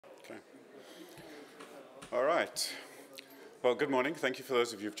All right. Well, good morning. Thank you for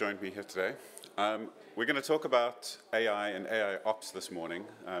those of you who've joined me here today. We're going to talk about AI and AIOps this morning.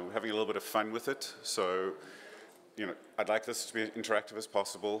 We're having a little bit of fun with it, so I'd like this to be as interactive as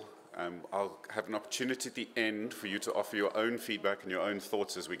possible. I'll have an opportunity at the end for you to offer your own feedback and your own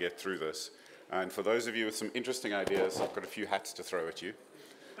thoughts as we get through this. And for those of you with some interesting ideas, I've got a few hats to throw at you.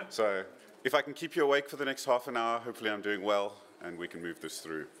 So if I can keep you awake for the next half an hour, hopefully I'm doing well, and we can move this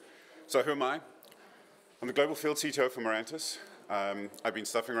through. So who am I? I'm the Global Field CTO for Mirantis. I've been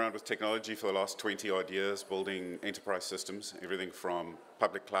stuffing around with technology for the last 20-odd years, building enterprise systems, everything from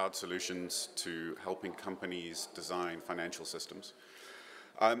public cloud solutions to helping companies design financial systems.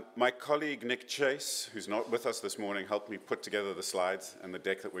 My colleague Nick Chase, who's not with us this morning, helped me put together the slides and the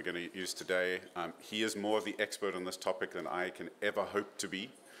deck that we're going to use today. He is more of the expert on this topic than I can ever hope to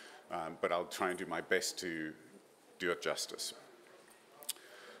be, but I'll try and do my best to do it justice.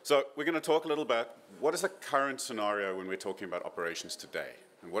 So we're going to talk a little about what is the current scenario when we're talking about operations today,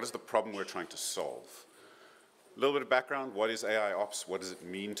 and what is the problem we're trying to solve. A little bit of background, what is AIOps, what does it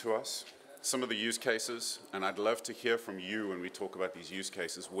mean to us? Some of the use cases, and I'd love to hear from you when we talk about these use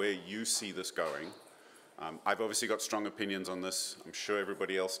cases, where you see this going. I've obviously got strong opinions on this. I'm sure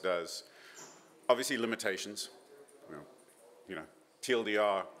everybody else does. Obviously limitations.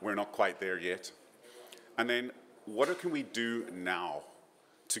 TLDR, we're not quite there yet. And then what can we do now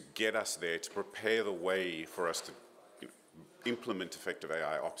to get us there, to prepare the way for us to implement effective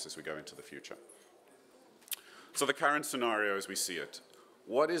AIOps as we go into the future. So the current scenario as we see it,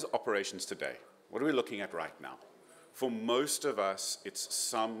 what is operations today? What are we looking at right now? For most of us, it's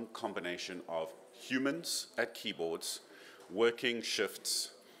some combination of humans at keyboards, working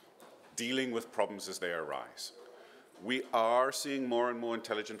shifts, dealing with problems as they arise. We are seeing more and more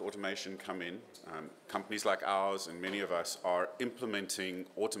intelligent automation come in. Companies like ours and many of us are implementing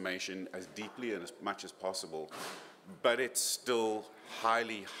automation as deeply and as much as possible, but it's still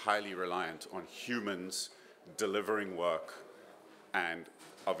highly, highly reliant on humans delivering work, and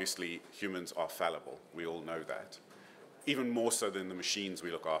obviously humans are fallible. We all know that, even more so than the machines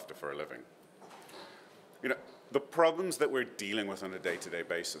we look after for a living. The problems that we're dealing with on a day-to-day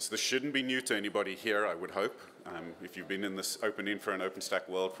basis, this shouldn't be new to anybody here, I would hope. If you've been in this open infra and OpenStack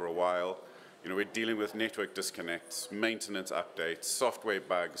world for a while, we're dealing with network disconnects, maintenance updates, software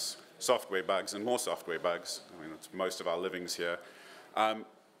bugs, and more software bugs. It's most of our livings here.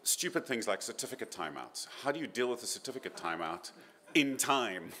 Stupid things like certificate timeouts. How do you deal with a certificate timeout in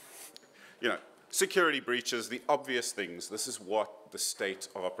time? Security breaches, the obvious things. This is what the state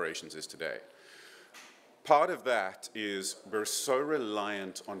of operations is today. Part of that is we're so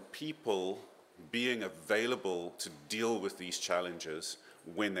reliant on people being available to deal with these challenges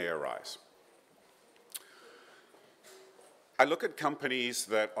when they arise. I look at companies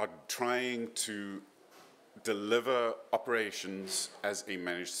that are trying to deliver operations as a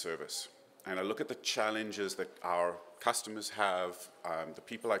managed service. And I look at the challenges that our customers have, the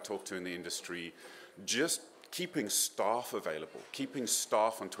people I talk to in the industry, just keeping staff available, keeping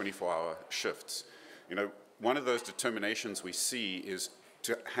staff on 24-hour shifts. One of those determinations we see is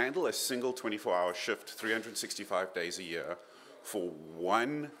to handle a single 24-hour shift 365 days a year for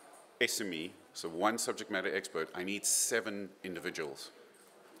one SME, so one subject matter expert. I need 7 individuals.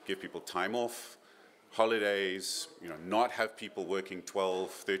 Give people time off, holidays, not have people working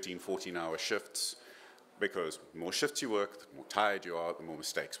 12, 13, 14-hour shifts, because the more shifts you work, the more tired you are, the more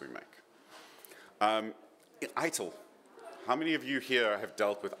mistakes we make. ITIL. How many of you here have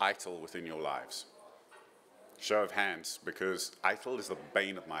dealt with ITIL within your lives? Show of hands, because ITIL is the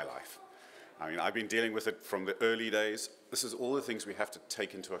bane of my life. I've been dealing with it from the early days. This is all the things we have to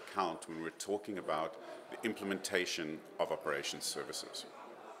take into account when we're talking about the implementation of operations services.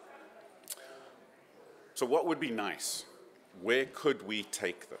 So what would be nice? Where could we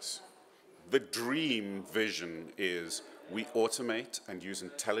take this? The dream vision is we automate and use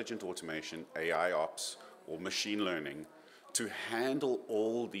intelligent automation, AIOps, or machine learning, to handle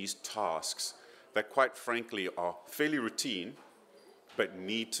all these tasks that quite frankly are fairly routine, but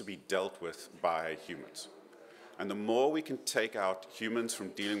need to be dealt with by humans. And the more we can take out humans from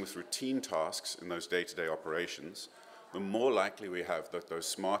dealing with routine tasks in those day-to-day operations, the more likely we have that those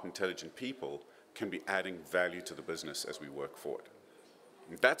smart, intelligent people can be adding value to the business as we work forward.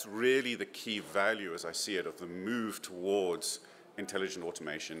 And that's really the key value, as I see it, of the move towards intelligent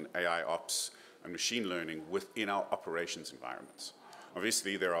automation, AIOps, and machine learning within our operations environments.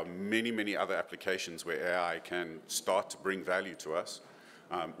 Obviously, there are many, many other applications where AI can start to bring value to us.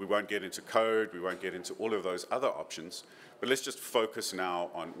 We won't get into code, we won't get into all of those other options, but let's just focus now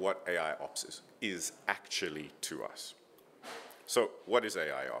on what AIOps is actually to us. So what is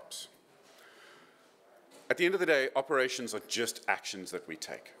AIOps? At the end of the day, operations are just actions that we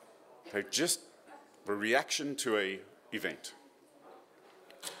take. They're just a reaction to an event.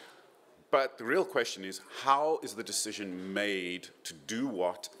 But the real question is, how is the decision made to do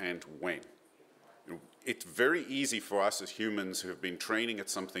what and when? It's very easy for us as humans who have been training at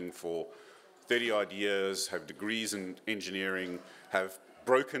something for 30-odd years, have degrees in engineering, have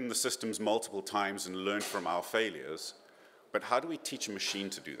broken the systems multiple times and learned from our failures. But how do we teach a machine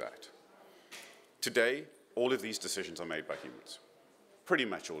to do that? Today, all of these decisions are made by humans. Pretty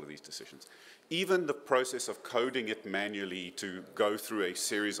much all of these decisions. Even the process of coding it manually to go through a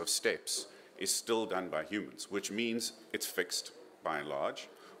series of steps is still done by humans, which means it's fixed by and large,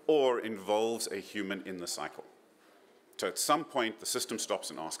 or involves a human in the cycle. So at some point, the system stops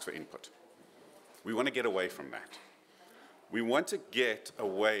and asks for input. We want to get away from that. We want to get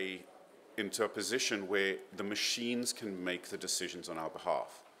away into a position where the machines can make the decisions on our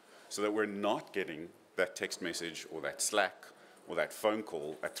behalf, so that we're not getting that text message or that Slack or that phone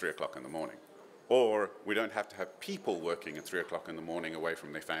call at 3 o'clock in the morning. Or we don't have to have people working at 3 o'clock in the morning away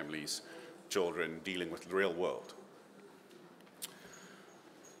from their families, children, dealing with the real world. So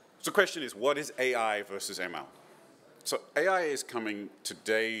the question is, what is AI versus ML? So AI is coming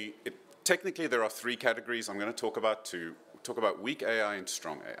today. Technically, there are 3 categories. I'm going to talk about 2. We'll talk about weak AI and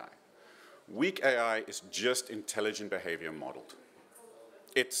strong AI. Weak AI is just intelligent behavior modeled.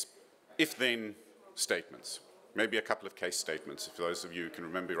 It's if-then statements. Maybe a couple of case statements. For those of you who can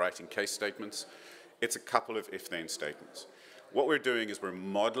remember writing case statements, it's a couple of if-then statements. What we're doing is we're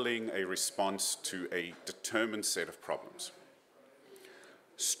modeling a response to a determined set of problems.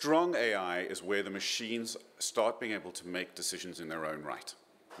 Strong AI is where the machines start being able to make decisions in their own right.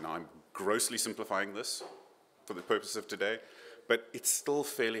 Now, I'm grossly simplifying this for the purpose of today, but it's still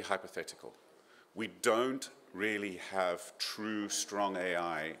fairly hypothetical. We don't really have true strong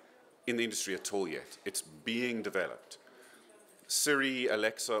AI in the industry at all yet. It's being developed. Siri,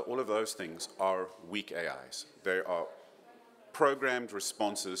 Alexa, all of those things are weak AIs. They are programmed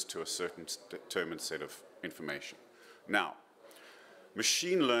responses to a certain determined set of information. Now,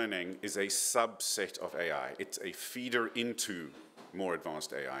 machine learning is a subset of AI. It's a feeder into more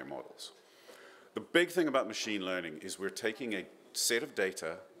advanced AI models. The big thing about machine learning is we're taking a set of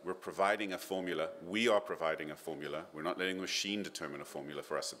data, we're providing a formula, we are providing a formula, we're not letting the machine determine a formula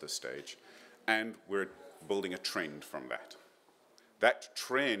for us at this stage, and we're building a trend from that. That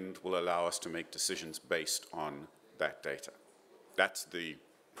trend will allow us to make decisions based on that data. That's the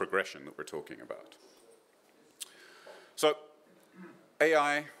progression that we're talking about. So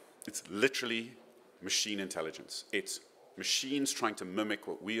AI, it's literally machine intelligence. It's machines trying to mimic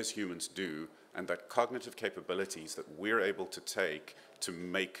what we as humans do, and that cognitive capabilities that we're able to take to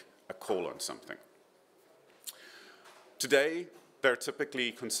make a call on something. Today, they're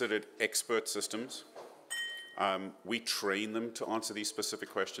typically considered expert systems. We train them to answer these specific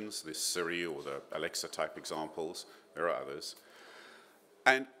questions, the Siri or the Alexa type examples. There are others.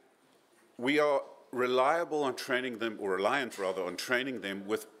 And we are reliant rather on training them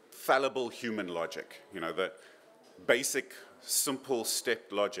with fallible human logic. You know, the basic, simple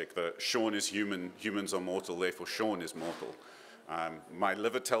step logic, the Shaun is human, humans are mortal, therefore Shaun is mortal. My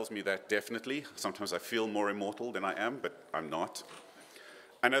liver tells me that definitely. Sometimes I feel more immortal than I am, but I'm not.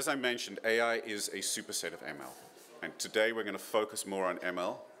 And as I mentioned, AI is a superset of ML. And today we're going to focus more on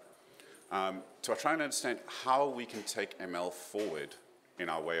ML to try and understand how we can take ML forward in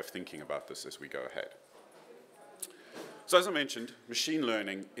our way of thinking about this as we go ahead. So as I mentioned, machine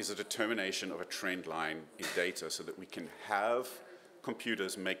learning is a determination of a trend line in data so that we can have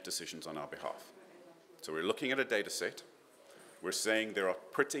computers make decisions on our behalf. So we're looking at a data set. We're saying there are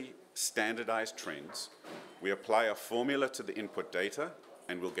pretty standardized trends. We apply a formula to the input data,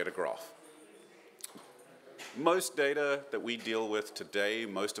 and we'll get a graph. Most data that we deal with today,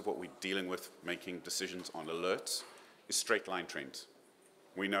 most of what we're dealing with making decisions on alerts, is straight line trends.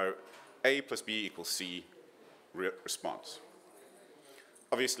 We know A plus B equals C response.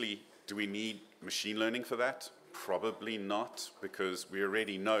 Obviously, do we need machine learning for that? Probably not, because we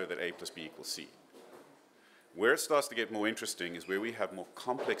already know that A plus B equals C. Where it starts to get more interesting is where we have more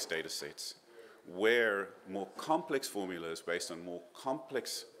complex data sets, where more complex formulas based on more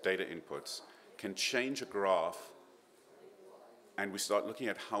complex data inputs can change a graph, and we start looking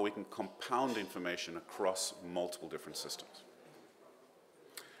at how we can compound information across multiple different systems.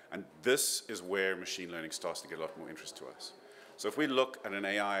 And this is where machine learning starts to get a lot more interest to us. So if we look at an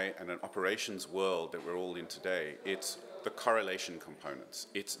AI and an operations world that we're all in today, it's the correlation components.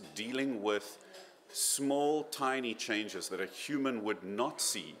 It's dealing with small, tiny changes that a human would not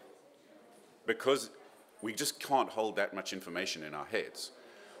see because we just can't hold that much information in our heads.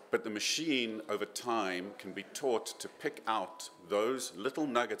 But the machine, over time, can be taught to pick out those little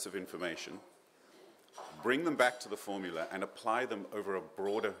nuggets of information, bring them back to the formula, and apply them over a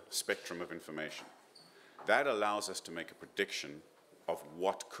broader spectrum of information. That allows us to make a prediction of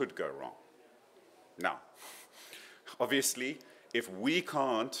what could go wrong. Now, obviously, if we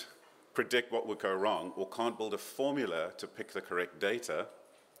can't predict what would go wrong, or can't build a formula to pick the correct data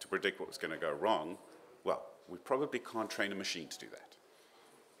to predict what was going to go wrong, well, we probably can't train a machine to do that.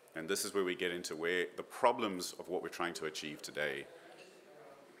 And this is where we get into where the problems of what we're trying to achieve today.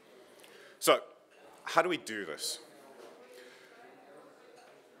 So, how do we do this?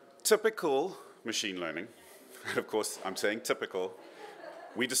 Typical machine learning, and of course I'm saying typical,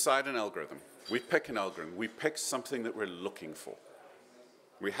 we decide an algorithm. We pick an algorithm. We pick something that we're looking for.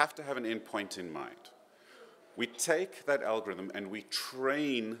 We have to have an endpoint in mind. We take that algorithm and we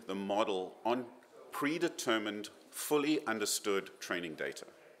train the model on predetermined, fully understood training data.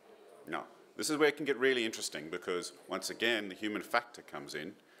 Now, this is where it can get really interesting because, once again, the human factor comes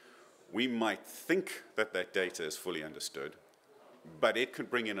in. We might think that that data is fully understood, but it could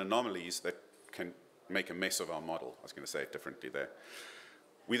bring in anomalies that can make a mess of our model. I was going to say it differently there.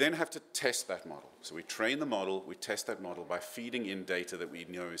 We then have to test that model. So we train the model, we test that model by feeding in data that we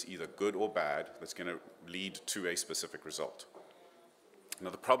know is either good or bad that's going to lead to a specific result. Now,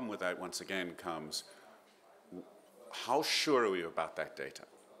 the problem with that, once again, comes, how sure are we about that data?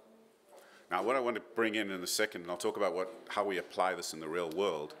 Now, what I want to bring in a second, and I'll talk about how we apply this in the real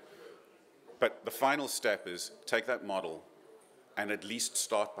world, but the final step is take that model and at least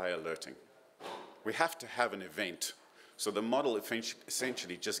start by alerting. We have to have an event. So the model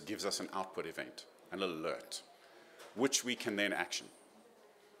essentially just gives us an output event, an alert, which we can then action.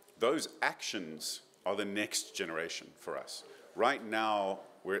 Those actions are the next generation for us. Right now,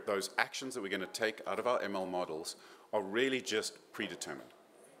 those actions that we're going to take out of our ML models are really just predetermined.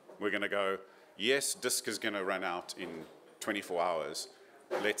 We're going to go, yes, disk is going to run out in 24 hours.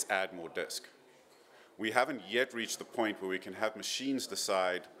 Let's add more disk. We haven't yet reached the point where we can have machines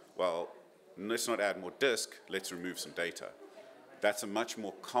decide, well, let's not add more disk, let's remove some data. That's a much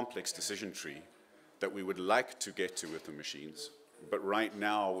more complex decision tree that we would like to get to with the machines. But right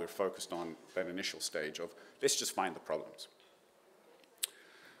now, we're focused on that initial stage of, let's just find the problems.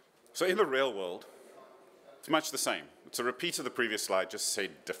 So in the real world, it's much the same. It's a repeat of the previous slide, just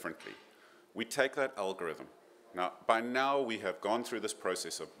said differently. We take that algorithm. Now, by now, we have gone through this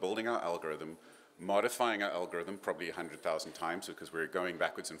process of building our algorithm, modifying our algorithm probably 100,000 times because we're going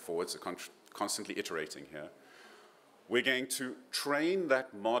backwards and forwards, constantly iterating here. We're going to train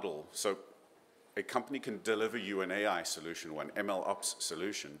that model so a company can deliver you an AI solution or an MLOps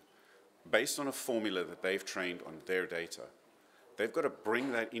solution based on a formula that they've trained on their data. They've got to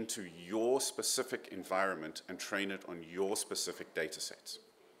bring that into your specific environment and train it on your specific data sets.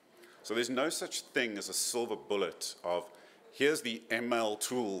 So there's no such thing as a silver bullet of, here's the ML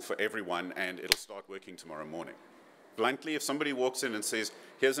tool for everyone and it'll start working tomorrow morning. Bluntly, if somebody walks in and says,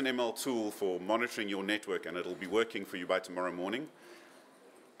 here's an ML tool for monitoring your network and it'll be working for you by tomorrow morning,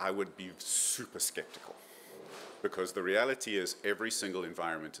 I would be super skeptical. Because the reality is every single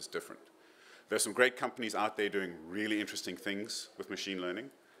environment is different. There's some great companies out there doing really interesting things with machine learning,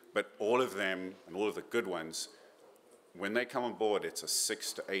 but all of them, and all of the good ones, when they come on board, it's a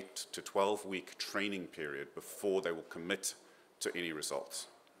 6 to 8 to 12 week training period before they will commit to any results.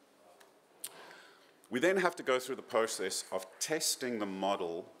 We then have to go through the process of testing the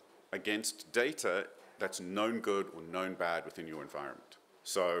model against data that's known good or known bad within your environment.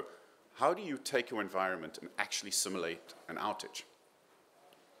 So how do you take your environment and actually simulate an outage?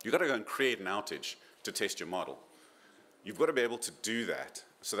 You've got to go and create an outage to test your model. You've got to be able to do that.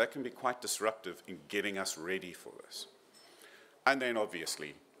 So that can be quite disruptive in getting us ready for this. And then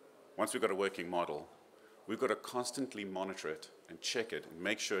obviously, once we've got a working model, we've got to constantly monitor it and check it and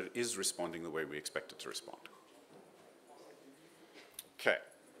make sure it is responding the way we expect it to respond. Okay.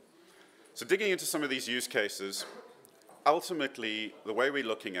 So digging into some of these use cases, ultimately, the way we're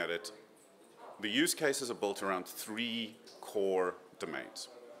looking at it, the use cases are built around 3 core domains.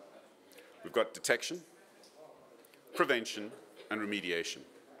 We've got detection, prevention, and remediation.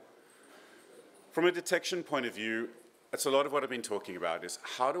 From a detection point of view, it's a lot of what I've been talking about is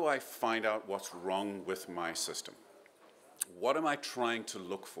how do I find out what's wrong with my system? What am I trying to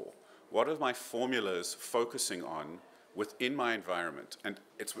look for? What are my formulas focusing on within my environment? And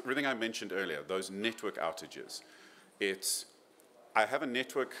it's everything I mentioned earlier, those network outages. It's, I have a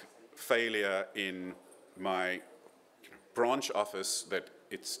network failure in my branch office that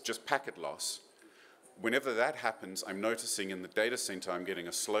it's just packet loss. Whenever that happens, I'm noticing in the data center I'm getting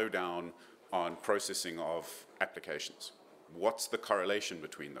a slowdown on processing of applications. What's the correlation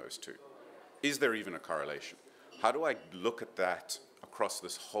between those two? Is there even a correlation? How do I look at that across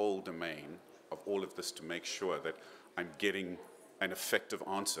this whole domain of all of this to make sure that I'm getting an effective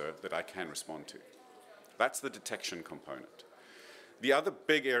answer that I can respond to? That's the detection component. The other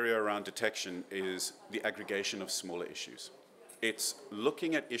big area around detection is the aggregation of smaller issues. It's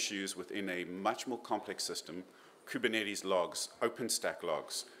looking at issues within a much more complex system, Kubernetes logs, OpenStack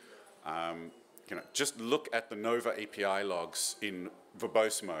logs. Just look at the Nova API logs in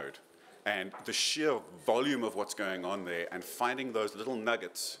verbose mode and the sheer volume of what's going on there, and finding those little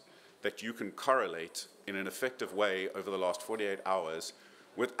nuggets that you can correlate in an effective way over the last 48 hours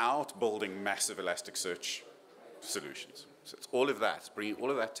without building massive Elasticsearch solutions. So it's all of that, bringing all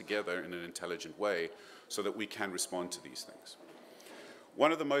of that together in an intelligent way so that we can respond to these things.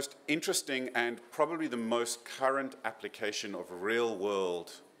 One of the most interesting and probably the most current application of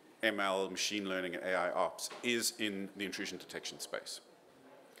real-world ML, machine learning, and AI ops is in the intrusion detection space.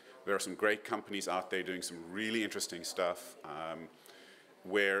 There are some great companies out there doing some really interesting stuff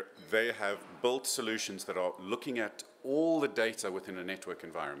where they have built solutions that are looking at all the data within a network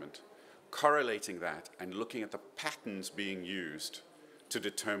environment, correlating that, and looking at the patterns being used to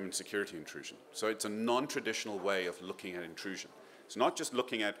determine security intrusion. So it's a non-traditional way of looking at intrusion. It's not just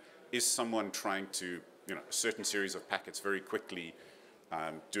looking at, is someone trying to, a certain series of packets very quickly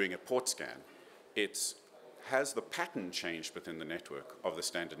doing a port scan. It's, has the pattern changed within the network of the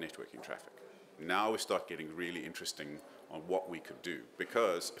standard networking traffic? Now we start getting really interesting on what we could do,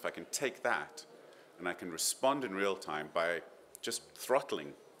 because if I can take that and I can respond in real time by just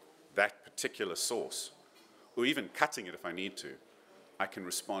throttling that particular source, or even cutting it if I need to, I can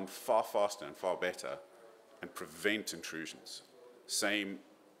respond far faster and far better and prevent intrusions. Same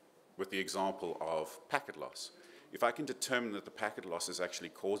with the example of packet loss. If I can determine that the packet loss is actually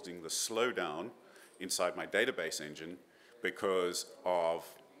causing the slowdown inside my database engine because of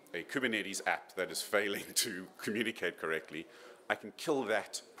a Kubernetes app that is failing to communicate correctly, I can kill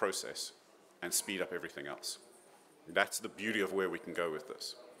that process and speed up everything else. That's the beauty of where we can go with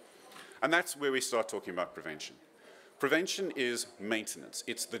this. And that's where we start talking about prevention. Prevention is maintenance.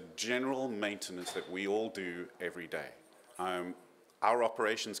 It's the general maintenance that we all do every day. Our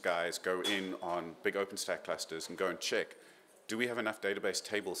operations guys go in on big OpenStack clusters and go and check, do we have enough database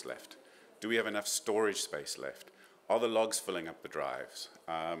tables left? Do we have enough storage space left? Are the logs filling up the drives?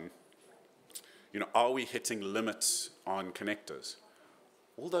 Are we hitting limits on connectors?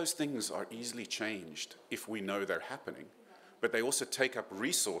 All those things are easily changed if we know they're happening, but they also take up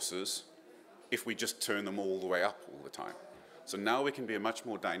resources if we just turn them all the way up all the time. So now we can be much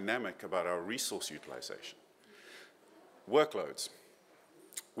more dynamic about our resource utilization. Workloads.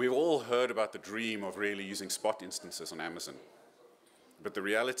 We've all heard about the dream of really using spot instances on Amazon. But the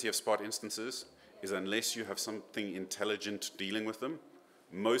reality of spot instances is unless you have something intelligent dealing with them,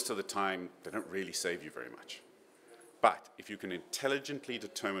 most of the time they don't really save you very much. But if you can intelligently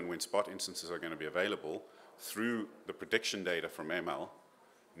determine when spot instances are going to be available through the prediction data from ML,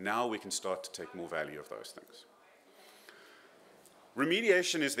 now we can start to take more value of those things.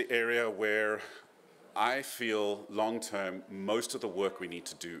 Remediation is the area where I feel long-term most of the work we need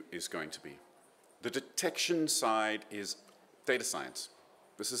to do is going to be. The detection side is data science.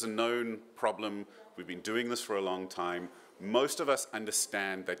 This is a known problem. We've been doing this for a long time. Most of us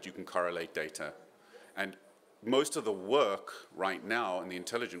understand that you can correlate data. And most of the work right now, and the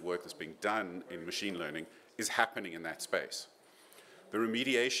intelligent work that's being done in machine learning, is happening in that space. The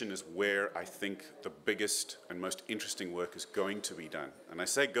remediation is where I think the biggest and most interesting work is going to be done. And I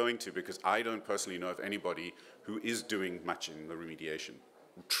say going to because I don't personally know of anybody who is doing much in the remediation.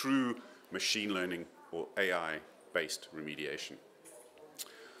 True machine learning or AI-based remediation.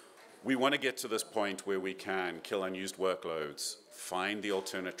 We want to get to this point where we can kill unused workloads, find the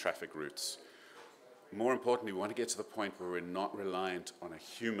alternate traffic routes. More importantly, we want to get to the point where we're not reliant on a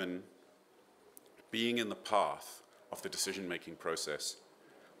human being in the path of the decision-making process,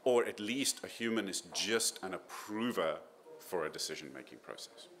 or at least a human is just an approver for a decision-making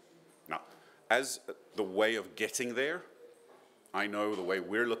process. Now, as the way of getting there, I know the way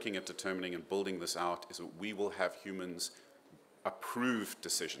we're looking at determining and building this out is that we will have humans approve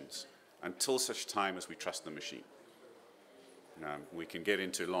decisions until such time as we trust the machine. We can get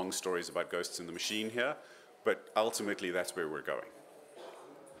into long stories about ghosts in the machine here, but ultimately that's where we're going.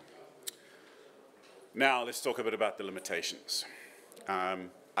 Now let's talk a bit about the limitations.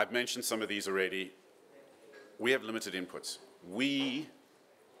 I've mentioned some of these already. We have limited inputs. We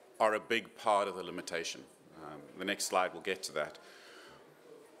are a big part of the limitation. The next slide will get to that.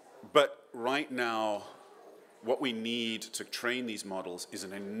 But right now, what we need to train these models is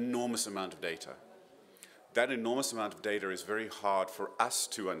an enormous amount of data. that enormous amount of data is very hard for us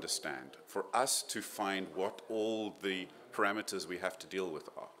to understand, for us to find what all the parameters we have to deal with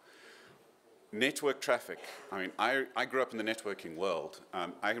are. Network traffic. I mean, I grew up in the networking world.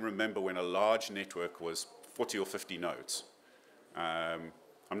 I remember when a large network was 40 or 50 nodes. I'm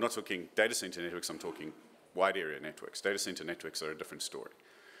not talking data center networks, I'm talking wide area networks. Data center networks are a different story.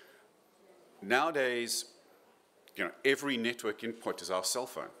 Nowadays, every network input is our cell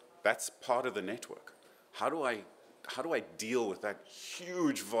phone. That's part of the network. How do I deal with that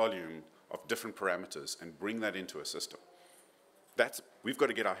huge volume of different parameters and bring that into a system? We've got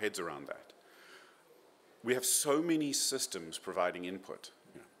to get our heads around that. We have so many systems providing input,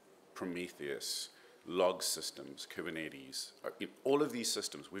 Prometheus, log systems, Kubernetes, all of these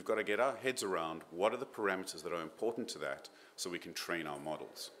systems. We've got to get our heads around what are the parameters that are important to that so we can train our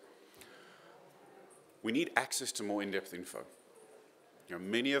models. We need access to more in-depth info.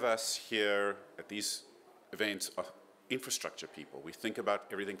 Many of us here at these events are infrastructure people. We think about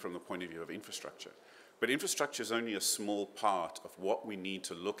everything from the point of view of infrastructure. But infrastructure is only a small part of what we need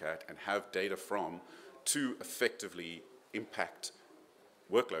to look at and have data from to effectively impact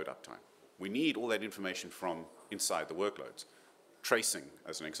workload uptime. We need all that information from inside the workloads. Tracing,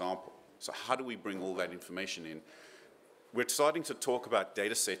 as an example. So how do we bring all that information in? We're starting to talk about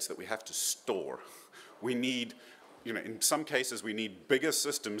data sets that we have to store. We need, in some cases, we need bigger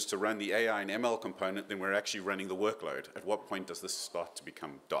systems to run the AI and ML component than we're actually running the workload. At what point does this start to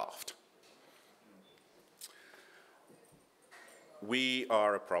become daft? We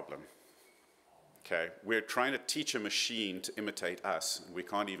are a problem. Okay, we're trying to teach a machine to imitate us, and we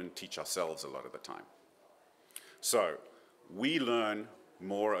can't even teach ourselves a lot of the time. So we learn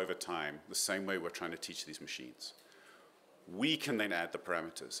more over time, the same way we're trying to teach these machines. We can then add the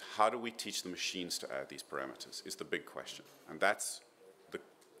parameters. How do we teach the machines to add these parameters is the big question, and that's the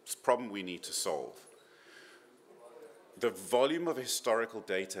problem we need to solve. The volume of historical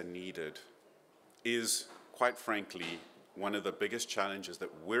data needed is, quite frankly, one of the biggest challenges that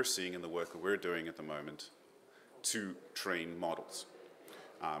we're seeing in the work that we're doing at the moment to train models.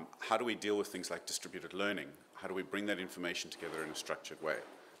 How do we deal with things like distributed learning? How do we bring that information together in a structured way?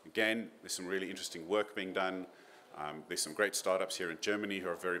 Again, there's some really interesting work being done. There's some great startups here in Germany who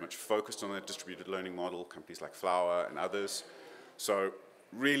are very much focused on that distributed learning model, companies like Flower and others. So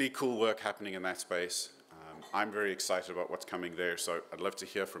really cool work happening in that space. I'm very excited about what's coming there, so I'd love to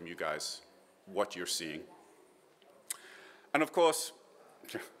hear from you guys what you're seeing. And of course,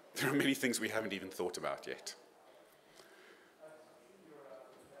 there are many things we haven't even thought about yet.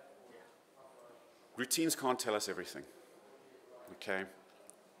 Routines can't tell us everything, okay?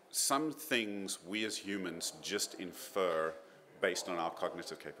 Some things we as humans just infer based on our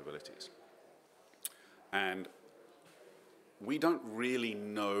cognitive capabilities. And we don't really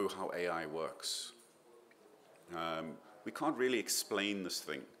know how AI works. We can't really explain this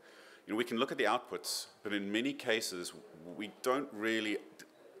thing. We can look at the outputs, but in many cases, we can't really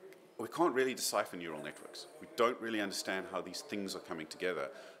decipher neural networks. We don't really understand how these things are coming together,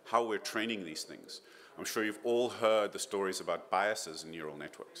 how we're training these things. I'm sure you've all heard the stories about biases in neural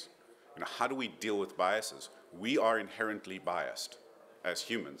networks. How do we deal with biases? We are inherently biased as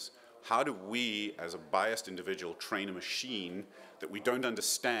humans. How do we, as a biased individual, train a machine that we don't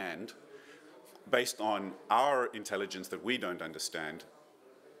understand based on our intelligence that we don't understand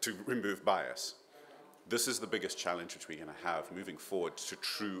to remove bias? This is the biggest challenge which we're going to have moving forward to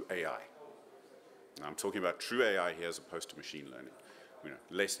true AI. Now, I'm talking about true AI here as opposed to machine learning,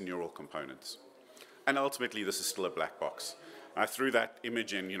 less neural components. And ultimately, this is still a black box. I threw that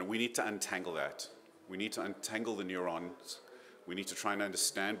image in, we need to untangle that. We need to untangle the neurons. We need to try and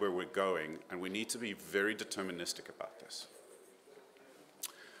understand where we're going, and we need to be very deterministic about this.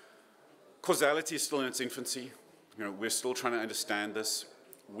 Causality is still in its infancy. We're still trying to understand this.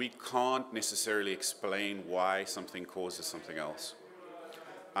 We can't necessarily explain why something causes something else.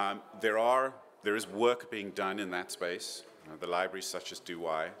 There is work being done in that space. The libraries such as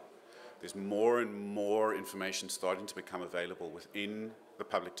DoWhy. There's more and more information starting to become available within the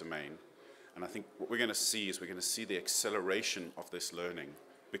public domain. And I think what we're going to see is we're going to see the acceleration of this learning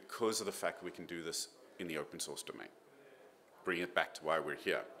because of the fact that we can do this in the open source domain. Bring it back to why we're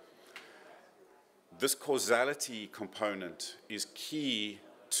here. This causality component is key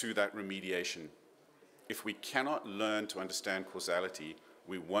to that remediation. If we cannot learn to understand causality,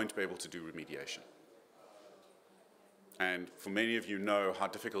 we won't be able to do remediation. And for many of you know how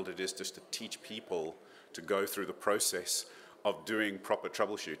difficult it is just to teach people to go through the process of doing proper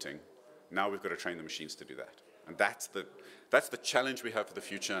troubleshooting. Now we've got to train the machines to do that. And that's the challenge we have for the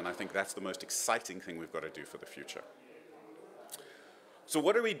future, and I think that's the most exciting thing we've got to do for the future. So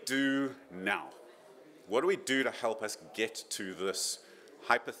what do we do now? What do we do to help us get to this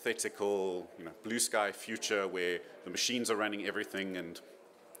hypothetical, blue sky future where the machines are running everything and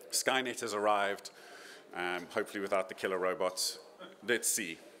Skynet has arrived, hopefully without the killer robots? Let's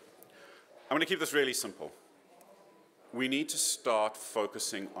see. I'm going to keep this really simple. We need to start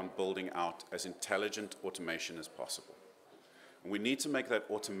focusing on building out as intelligent automation as possible. And we need to make that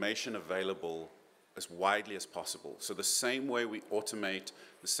automation available as widely as possible. So the same way we automate,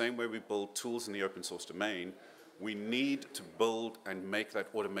 the same way we build tools in the open source domain, we need to build and make that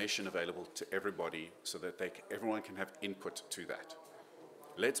automation available to everybody so that everyone can have input to that.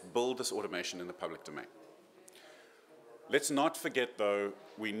 Let's build this automation in the public domain. Let's not forget, though,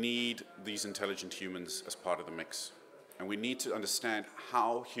 we need these intelligent humans as part of the mix. And we need to understand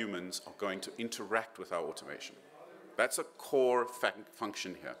how humans are going to interact with our automation. That's a core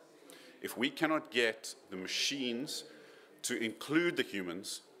function here. If we cannot get the machines to include the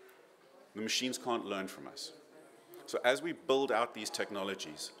humans, the machines can't learn from us. So as we build out these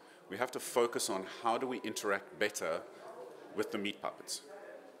technologies, we have to focus on how do we interact better with the meat puppets.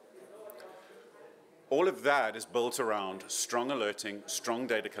 All of that is built around strong alerting, strong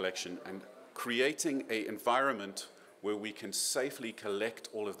data collection, and creating an environment where we can safely collect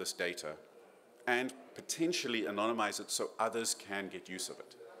all of this data and potentially anonymize it so others can get use of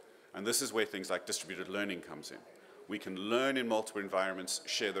it. And this is where things like distributed learning comes in. We can learn in multiple environments,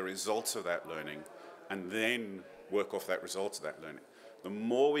 share the results of that learning, and then work off that results of that learning. The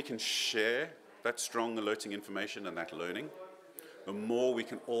more we can share that strong alerting information and that learning, the more we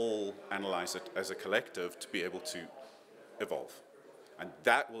can all analyze it as a collective to be able to evolve. And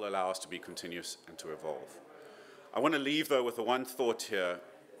that will allow us to be continuous and to evolve. I want to leave, though, with the one thought here.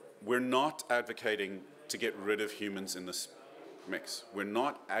 We're not advocating to get rid of humans in this mix. We're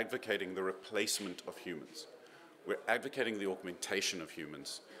not advocating the replacement of humans. We're advocating the augmentation of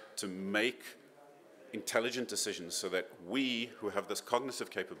humans to make intelligent decisions so that we who have this cognitive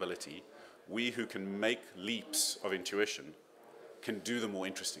capability, we who can make leaps of intuition, can do the more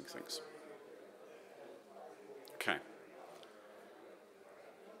interesting things. Okay.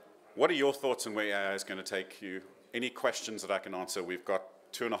 What are your thoughts on where AI is going to take you? Any questions that I can answer? We've got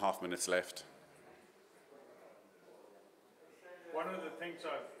 2.5 minutes left. One of the things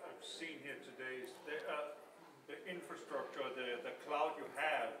I've seen here today is the infrastructure, the cloud you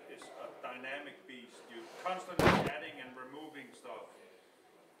have is a dynamic beast. You're constantly adding and removing stuff.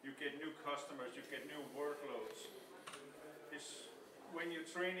 You get new customers, you get new workloads. When you're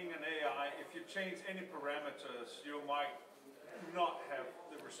training an AI, if you change any parameters, you might not have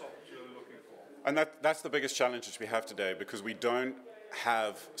the result you're looking for. And that's the biggest challenge that we have today, because we don't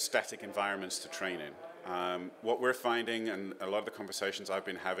have static environments to train in. What we're finding, and a lot of the conversations I've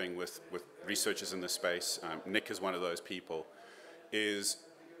been having with researchers in this space, Nick is one of those people, is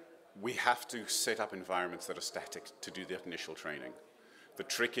we have to set up environments that are static to do that initial training. The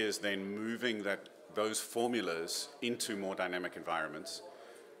trick is then moving those formulas into more dynamic environments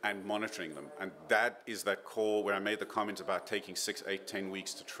and monitoring them. And that is that core where I made the comment about taking 6, 8, 10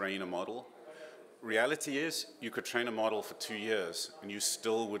 weeks to train a model. Reality is, you could train a model for 2 years and you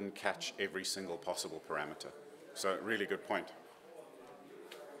still wouldn't catch every single possible parameter. So, really good point.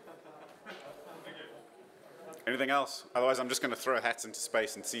 Anything else? Otherwise, I'm just going to throw hats into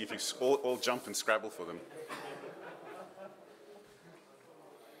space and see if you all jump and scrabble for them.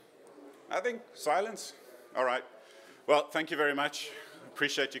 I think silence. All right. Well, thank you very much.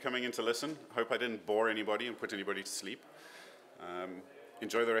 Appreciate you coming in to listen. Hope I didn't bore anybody and put anybody to sleep.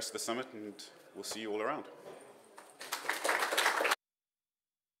 Enjoy the rest of the summit, and we'll see you all around.